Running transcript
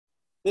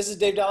This is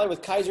Dave Dolly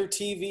with Keizer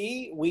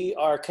TV. We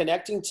are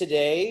connecting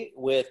today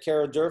with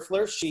Carol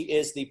Doerfler. She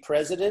is the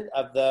president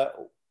of the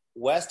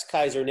West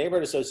Keizer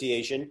Neighborhood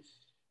Association,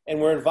 and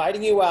we're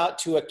inviting you out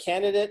to a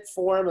candidate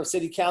forum of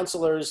city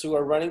councilors who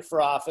are running for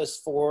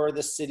office for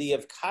the city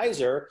of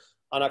Keizer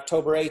on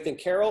October 8th. And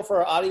Carol,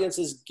 for our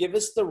audiences, give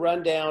us the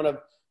rundown of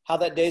how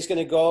that day is going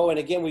to go. And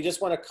again, we just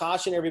want to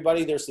caution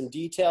everybody, there's some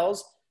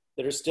details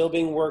that are still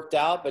being worked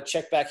out, but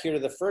check back here to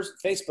the first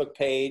Facebook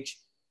page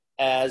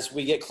as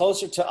we get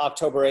closer to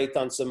October 8th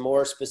on some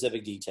more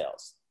specific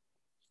details.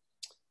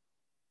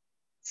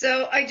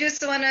 So I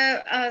just want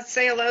to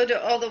say hello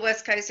to all the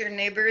West Keizer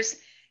neighbors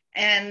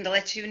and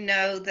let you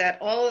know that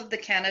all of the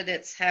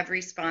candidates have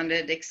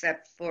responded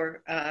except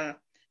for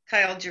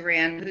Kyle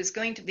Duran, who's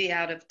going to be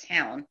out of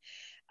town.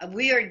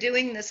 We are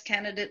doing this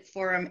candidate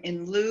forum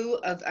in lieu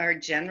of our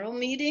general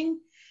meeting.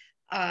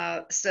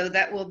 So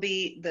that will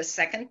be the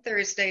second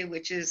Thursday,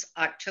 which is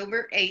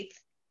October 8th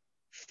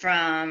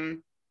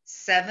from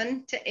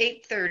 7 to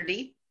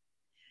 8:30.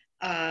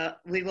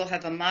 We will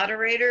have a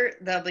moderator.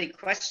 There'll be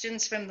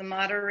questions from the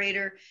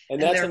moderator.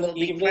 And that's there will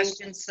be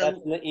questions. That's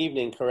in the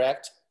evening,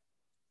 correct?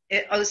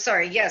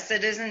 Sorry. Yes,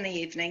 it is in the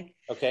evening.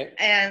 Okay.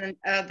 And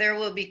there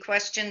will be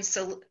questions,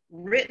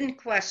 written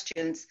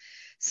questions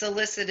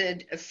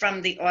solicited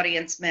from the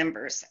audience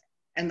members.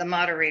 And the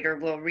moderator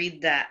will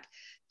read that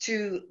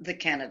to the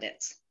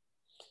candidates.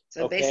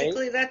 So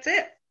basically that's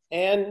it.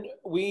 And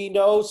we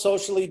know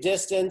socially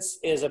distance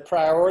is a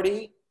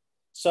priority.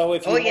 So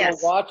if you want to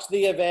watch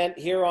the event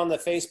here on the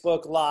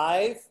Facebook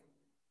Live,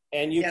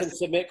 and you can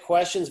submit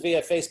questions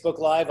via Facebook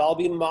Live, I'll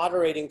be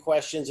moderating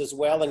questions as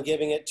well and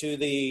giving it to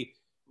the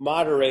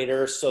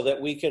moderator so that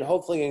we can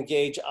hopefully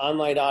engage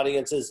online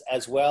audiences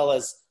as well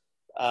as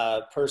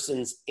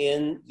persons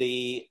in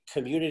the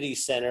community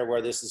center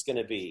where this is going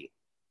to be.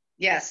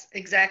 Yes,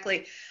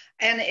 exactly.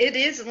 And it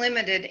is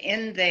limited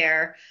in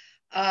there.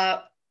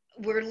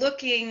 We're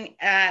looking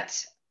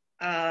at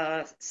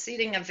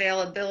seating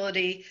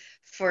availability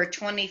for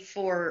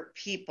 24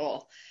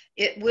 people.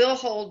 It will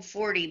hold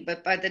 40,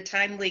 but by the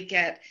time we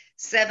get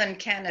 7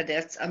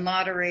 candidates, a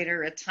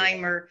moderator, a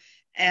timer,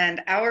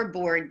 and our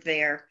board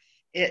there,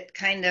 it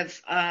kind of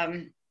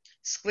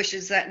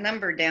squishes that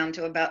number down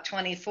to about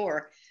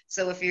 24.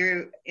 So if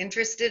you're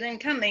interested in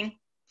coming,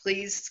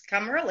 please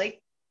come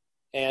early.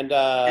 And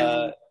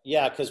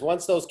yeah, because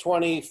once those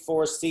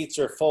 24 seats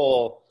are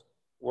full,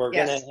 we're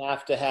going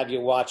to have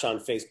you watch on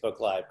Facebook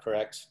Live,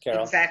 correct,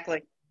 Carol?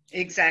 Exactly.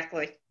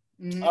 Exactly.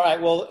 Mm-hmm. All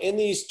right. Well, in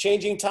these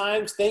changing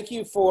times, thank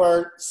you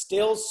for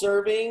still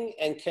serving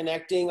and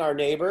connecting our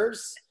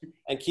neighbors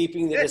and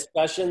keeping the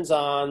discussions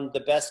on the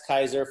best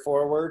Keizer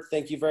forward.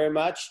 Thank you very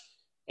much.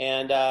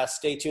 And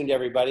stay tuned,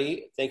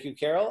 everybody. Thank you,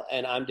 Carol.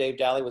 And I'm Dave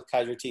Dolly with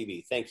Keizer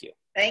TV. Thank you.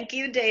 Thank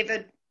you,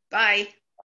 David. Bye.